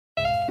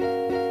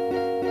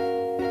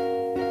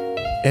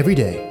Every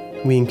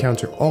day, we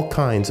encounter all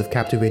kinds of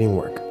captivating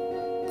work,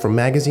 from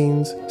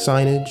magazines,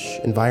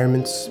 signage,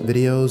 environments,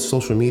 videos,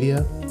 social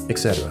media,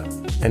 etc.,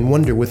 and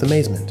wonder with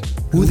amazement,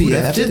 who the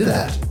F did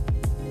that?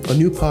 A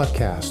new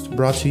podcast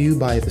brought to you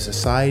by the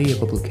Society of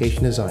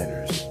Publication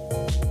Designers.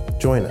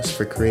 Join us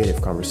for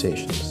creative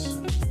conversations.